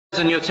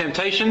and your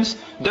temptations,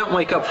 don't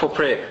wake up for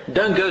prayer.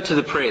 Don't go to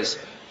the prayers.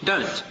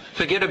 Don't.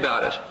 Forget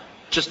about it.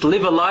 Just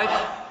live a life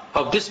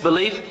of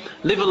disbelief.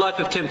 Live a life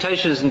of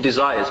temptations and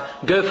desires.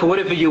 Go for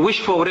whatever you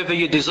wish for, whatever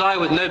you desire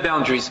with no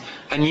boundaries.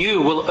 And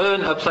you will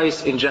earn a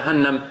place in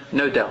Jahannam,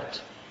 no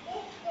doubt.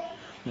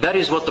 That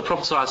is what the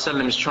Prophet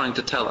ﷺ is trying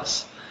to tell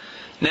us.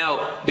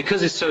 Now,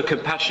 because he's so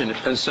compassionate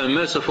and so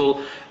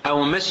merciful,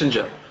 our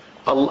messenger,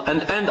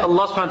 and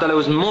Allah subhanahu wa ta'ala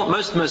was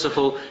most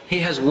merciful, He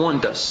has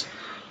warned us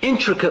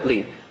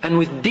intricately and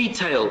with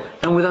detail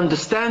and with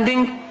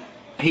understanding.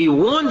 He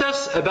warned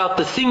us about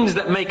the things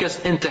that make us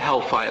enter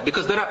hellfire,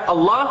 because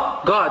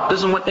Allah, God,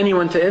 doesn't want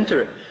anyone to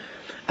enter it.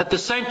 At the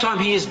same time,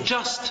 He is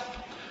just.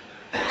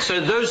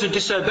 So those who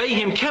disobey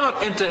Him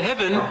cannot enter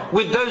heaven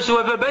with those who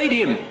have obeyed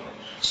Him.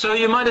 So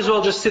you might as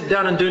well just sit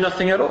down and do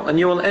nothing at all, and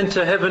you will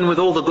enter heaven with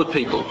all the good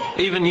people.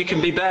 Even you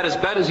can be bad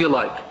as you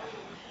like.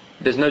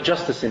 There's no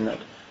justice in that.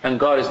 And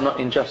God is not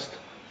unjust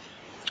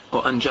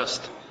or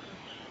unjust.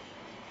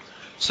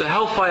 So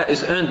hellfire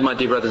is earned, my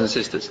dear brothers and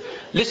sisters.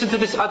 Listen to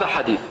this other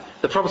hadith.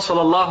 The Prophet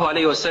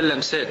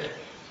ﷺ said,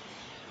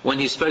 when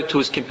he spoke to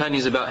his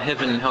companions about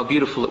heaven and how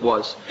beautiful it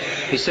was,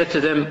 he said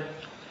to them,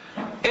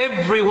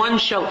 everyone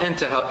shall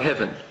enter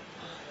heaven.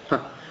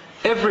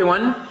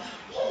 Everyone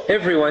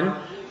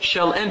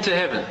shall enter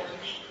heaven.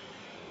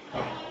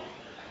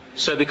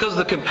 So because of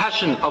the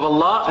compassion of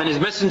Allah and His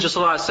Messenger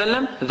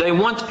ﷺ, they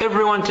want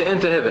everyone to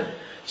enter heaven.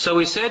 So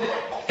he said,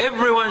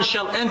 everyone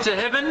shall enter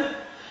heaven,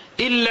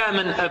 إِلَّا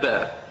مَنْ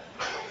أَبَى,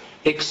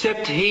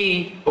 except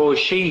he or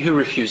she who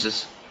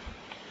refuses,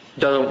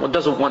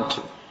 doesn't want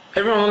to.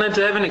 Everyone will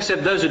enter heaven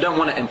except those who don't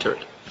want to enter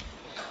it.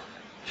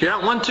 If you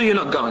don't want to, you're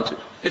not going to.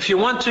 If you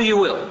want to, you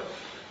will.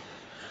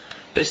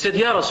 They said,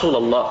 Ya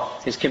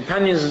Rasulullah. His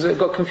companions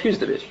got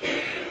confused a bit.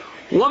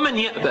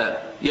 وَمَنْ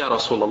يَأْبَى Ya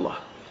Rasulullah.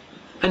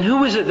 And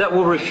who is it that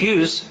will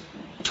refuse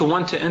to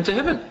want to enter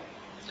heaven?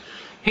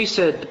 He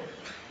said,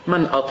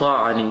 مَنْ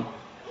أَطَاعَنِي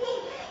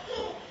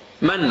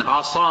مَنْ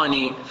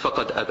عَصَانِي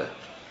فَقَدْ أَبَى.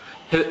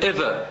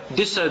 Whoever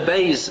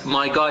disobeys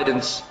my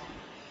guidance,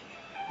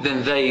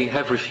 then they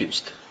have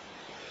refused.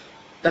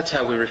 That's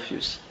how we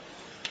refuse.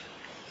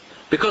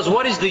 Because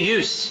what is the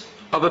use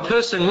of a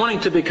person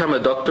wanting to become a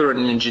doctor or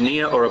an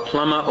engineer or a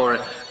plumber or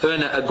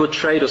earn a good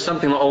trade or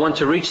something, or want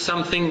to reach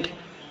something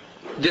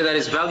that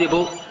is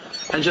valuable,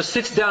 and just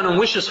sits down and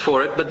wishes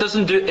for it but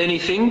doesn't do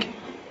anything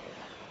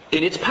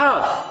in its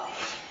path?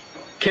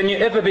 Can you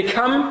ever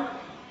become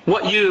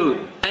what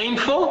you aim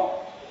for?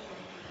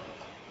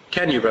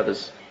 Can you,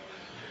 brothers?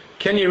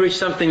 Can you reach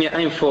something you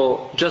aim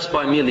for just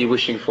by merely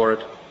wishing for it?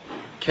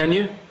 Can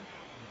you?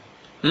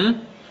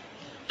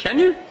 Can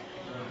you?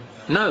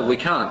 No, we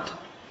can't.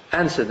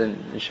 Answer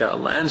then,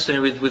 inshallah.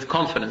 Answer with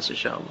confidence,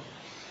 inshallah.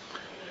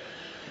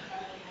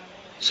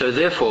 So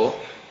therefore,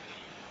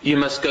 you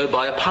must go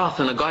by a path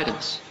and a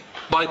guidance.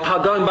 By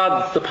going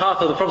by the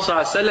path of the Prophet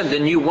ﷺ,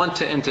 then you want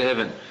to enter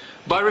heaven.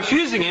 By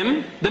refusing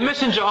him, the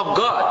messenger of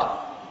God,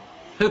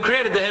 who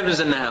created the heavens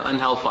and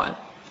hellfire,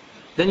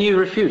 then you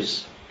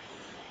refuse.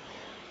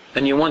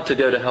 And you want to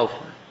go to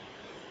hellfire.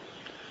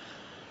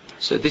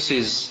 So this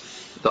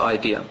is the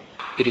idea.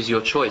 It is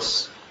your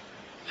choice.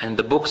 And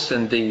the books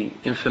and the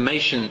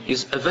information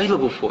is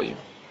available for you.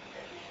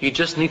 You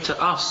just need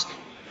to ask.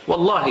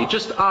 Wallahi,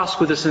 just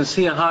ask with a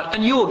sincere heart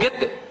and you will get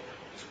there.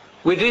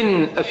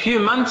 Within a few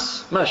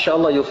months,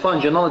 mashallah, you'll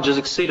find your knowledge has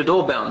exceeded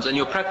all bounds and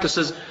your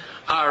practices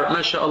are,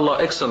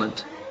 mashallah,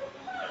 excellent.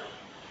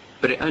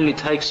 But it only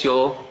takes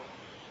your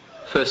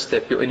first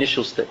step, your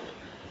initial step.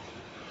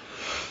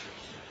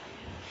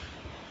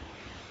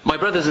 My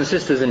brothers and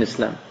sisters in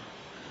Islam,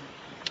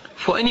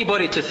 for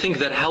anybody to think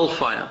that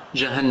hellfire,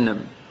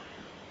 Jahannam,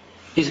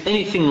 is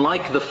anything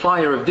like the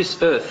fire of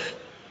this earth,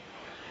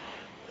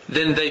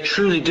 then they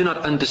truly do not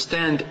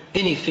understand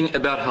anything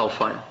about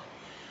hellfire.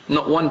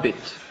 Not one bit.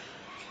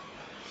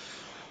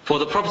 For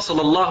the Prophet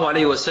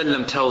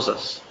ﷺ tells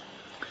us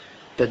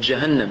that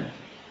Jahannam,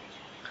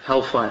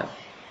 hellfire,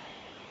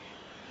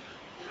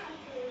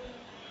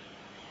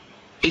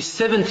 is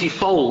 70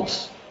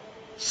 folds.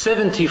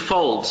 70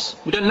 folds.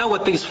 We don't know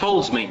what these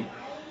folds mean.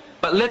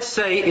 But let's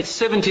say it's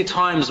 70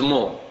 times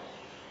more.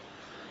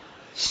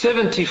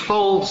 70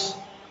 folds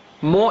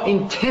more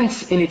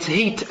intense in its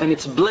heat and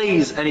its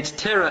blaze and its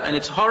terror and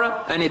its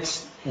horror and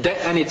its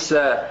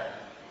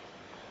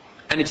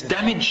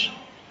damage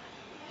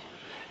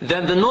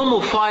than the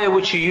normal fire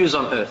which you use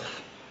on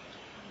earth.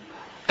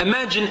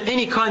 Imagine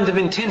any kind of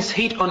intense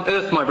heat on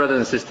earth, my brothers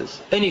and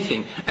sisters.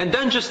 Anything. And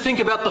don't just think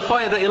about the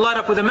fire that you light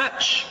up with a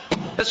match.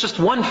 That's just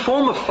one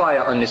form of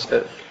fire on this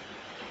earth.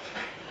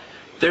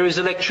 There is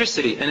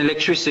electricity, and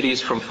electricity is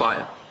from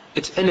fire.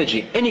 It's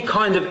energy. Any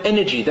kind of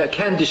energy that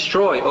can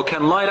destroy or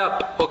can light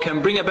up or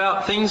can bring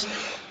about things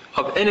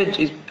of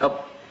energy,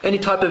 of any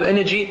type of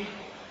energy,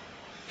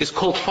 is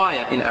called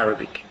fire in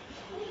Arabic.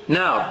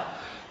 Now,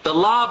 the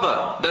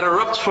lava that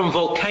erupts from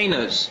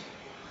volcanoes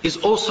is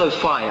also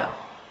fire.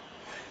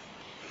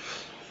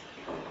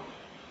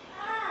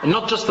 And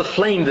not just the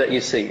flame that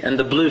you see and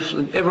the blue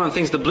flame. Everyone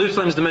thinks the blue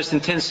flame is the most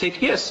intense heat.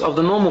 Yes, of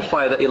the normal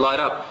fire that you light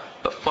up.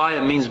 But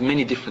fire means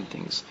many different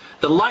things.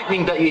 The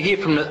lightning that you hear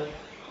from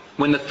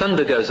when the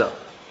thunder goes up,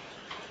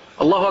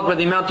 Allahu Akbar,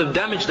 the amount of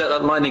damage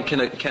that lightning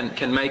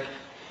can make,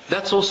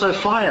 that's also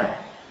fire.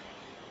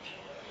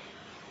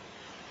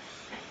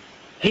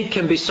 Heat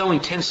can be so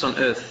intense on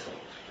earth.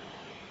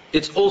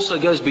 It also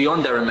goes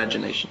beyond our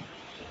imagination.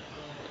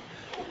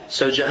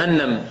 So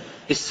Jahannam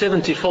is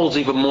 70 folds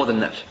even more than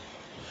that.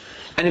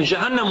 And if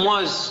Jahannam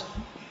was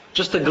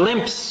just a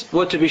glimpse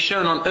were to be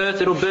shown on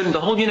earth, it'll burn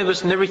the whole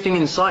universe and everything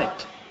in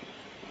sight.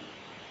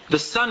 The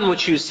sun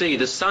which you see,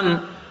 the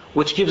sun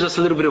which gives us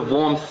a little bit of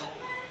warmth,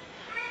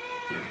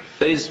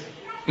 that is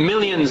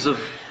millions of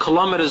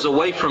kilometers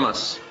away from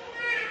us.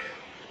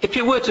 If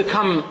you were to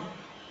come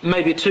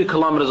maybe 2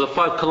 kilometers or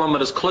 5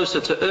 kilometers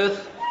closer to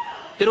earth,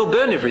 it'll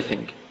burn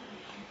everything.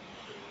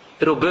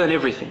 It'll burn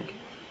everything.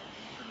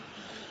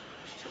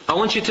 I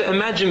want you to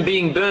imagine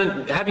being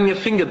burnt, having your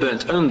finger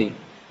burnt only.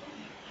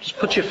 Just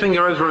put your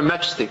finger over a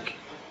matchstick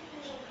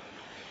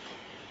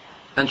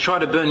and try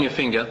to burn your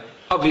finger.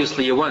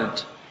 Obviously you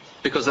won't,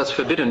 because that's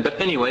forbidden. But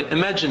anyway,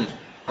 imagine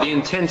the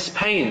intense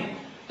pain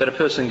that a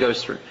person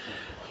goes through.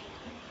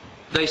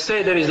 They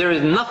say there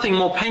is nothing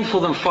more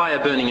painful than fire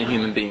burning a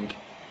human being.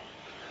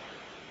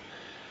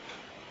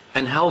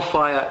 And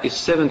hellfire is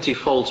 70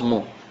 folds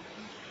more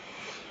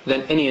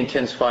than any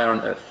intense fire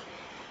on earth.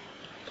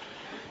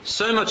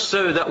 So much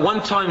so that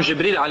one time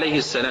Jibreel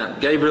alayhi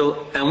salam,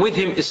 Gabriel, and with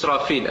him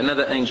Israfil,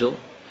 another angel,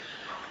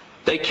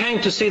 they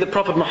came to see the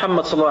Prophet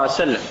Muhammad sallallahu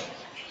alaihi wasallam.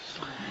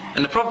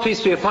 And the Prophet,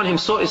 peace be upon him,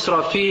 saw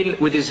Israfil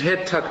with his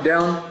head tucked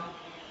down,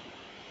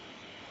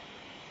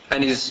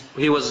 and his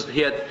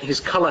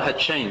color had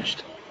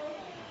changed.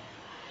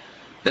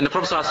 Then the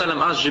Prophet sallallahu alaihi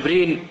wasallam asked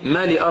Jibreel,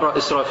 "Ma li ara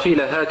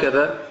Israfil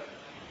hakadha?"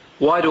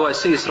 Why do I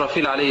see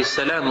Israfil alayhi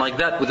salam like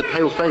that with a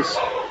pale face?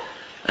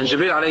 And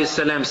Jibreel alayhi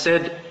salam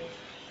said,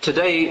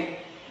 "Today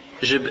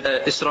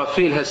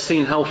Israfil has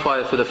seen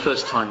hellfire for the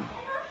first time.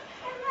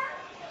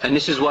 And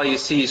this is why you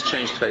see his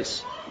changed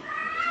face."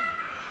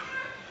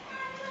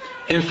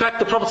 In fact,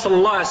 the Prophet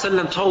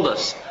ﷺ told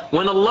us,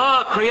 when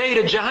Allah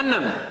created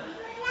Jahannam,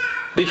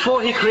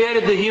 before He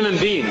created the human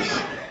beings,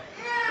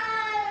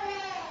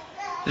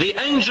 the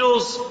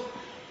angels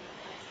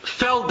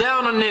fell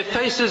down on their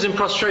faces in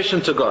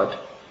prostration to God,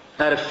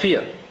 out of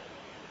fear.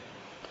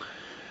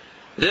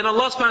 Then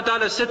Allah subhanahu wa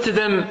ta'ala said to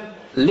them,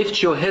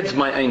 "Lift your heads,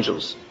 my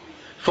angels,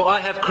 for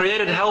I have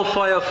created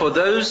hellfire for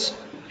those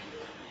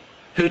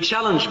who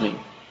challenge me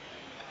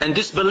and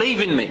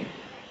disbelieve in me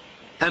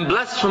and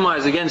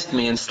blasphemize against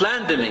me and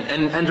slander me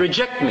and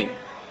reject me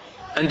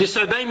and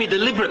disobey me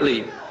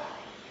deliberately.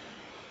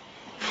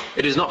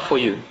 It is not for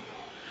you."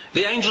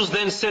 The angels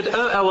then said,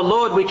 "Oh our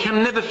Lord, we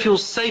can never feel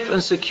safe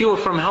and secure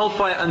from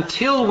hellfire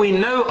until we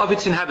know of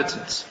its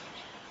inhabitants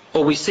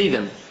or we see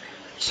them."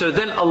 So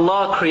then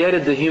Allah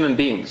created the human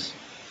beings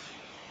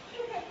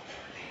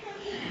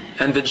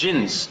and the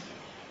jinns,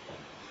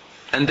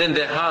 and then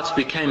their hearts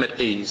became at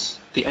ease.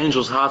 The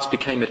angels' hearts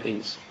became at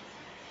ease.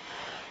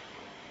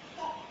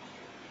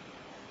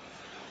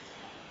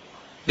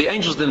 The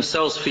angels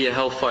themselves fear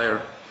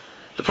hellfire.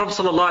 The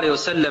Prophet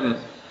ﷺ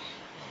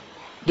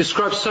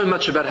describes so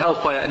much about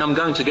hellfire, and I'm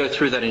going to go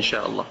through that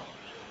inshallah.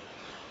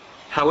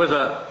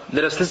 However,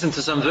 let us listen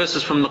to some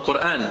verses from the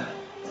Quran.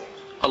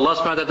 Allah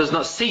subhanahu wa ta'ala does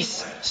not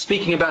cease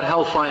speaking about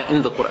hellfire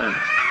in the Quran,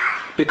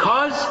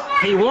 because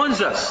He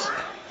warns us.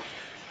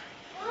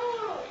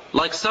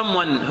 Like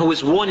someone who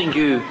is warning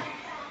you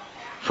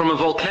from a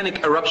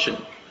volcanic eruption,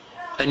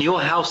 and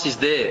your house is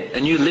there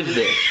and you live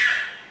there.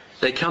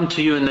 They come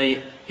to you and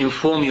they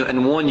inform you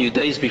and warn you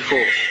days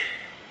before.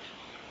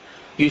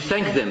 You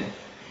thank them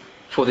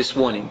for this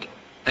warning.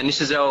 And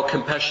this is our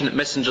compassionate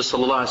Messenger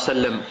sallallahu alaihi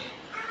wasallam,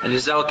 and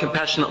this is our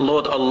compassionate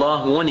Lord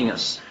Allah warning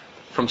us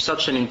from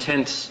such an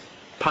intense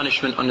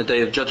punishment on the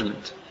Day of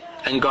Judgment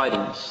and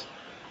guiding us.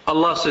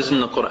 Allah says in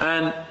the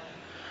Quran,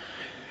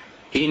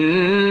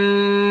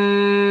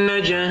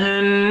 "Inna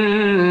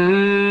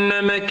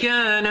jahannama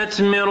kanat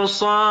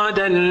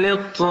mirsadan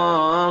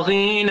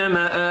lit-taghina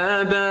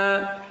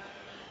ma'aba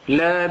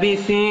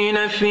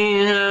labithina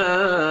fiha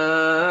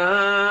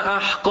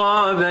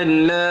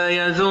ahqaban la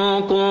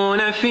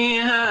yadhuquna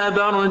fiha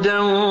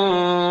bardan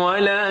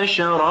wala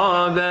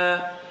sharaba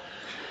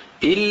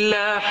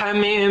illa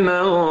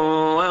hamiman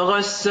wa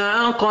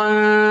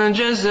ghassaqan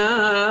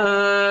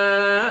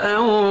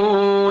jazaa'an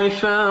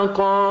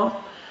wifaqa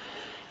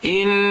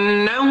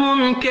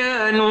إنهم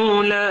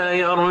كانوا لا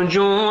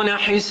يرجون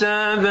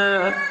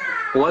حسابا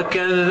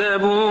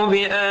وكذبوا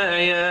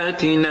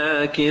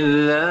بآياتنا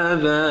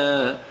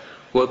كذابا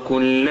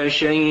وكل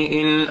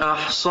شيء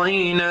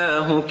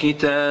أحصيناه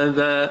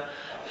كتابا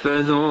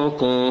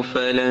فذوقوا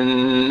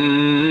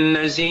فلن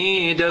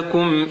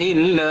نزيدكم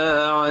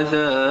إلا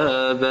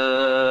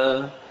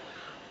عذابا."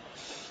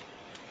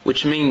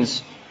 Which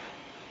means,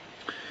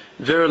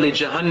 verily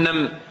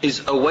Jahannam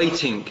is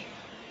awaiting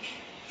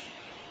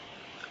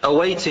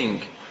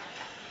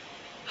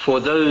for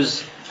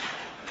those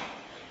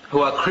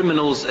who are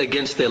criminals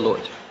against their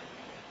Lord.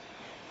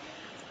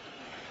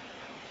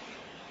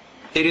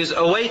 It is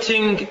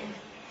awaiting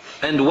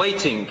and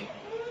waiting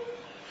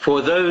for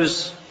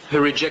those who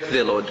reject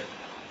their Lord.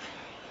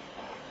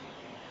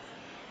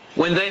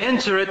 When they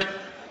enter it,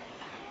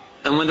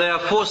 and when they are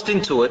forced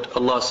into it,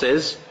 Allah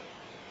says,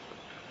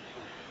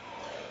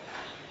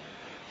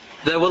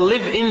 they will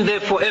live in there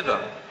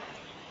forever.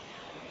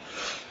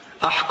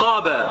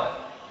 Ahqaba,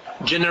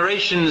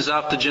 generations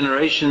after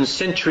generations,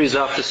 centuries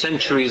after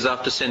centuries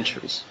after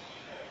centuries.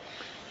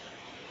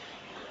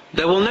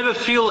 They will never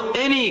feel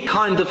any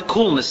kind of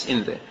coolness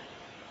in there,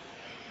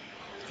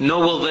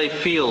 nor will they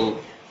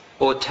feel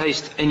or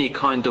taste any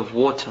kind of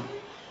water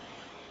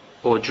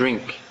or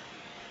drink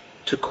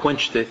to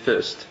quench their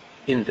thirst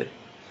in there,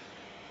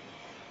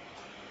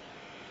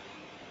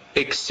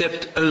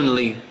 except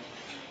only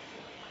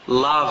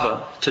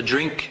lava to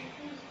drink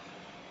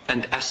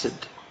and acid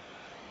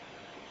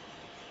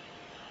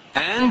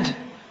and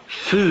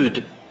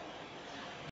food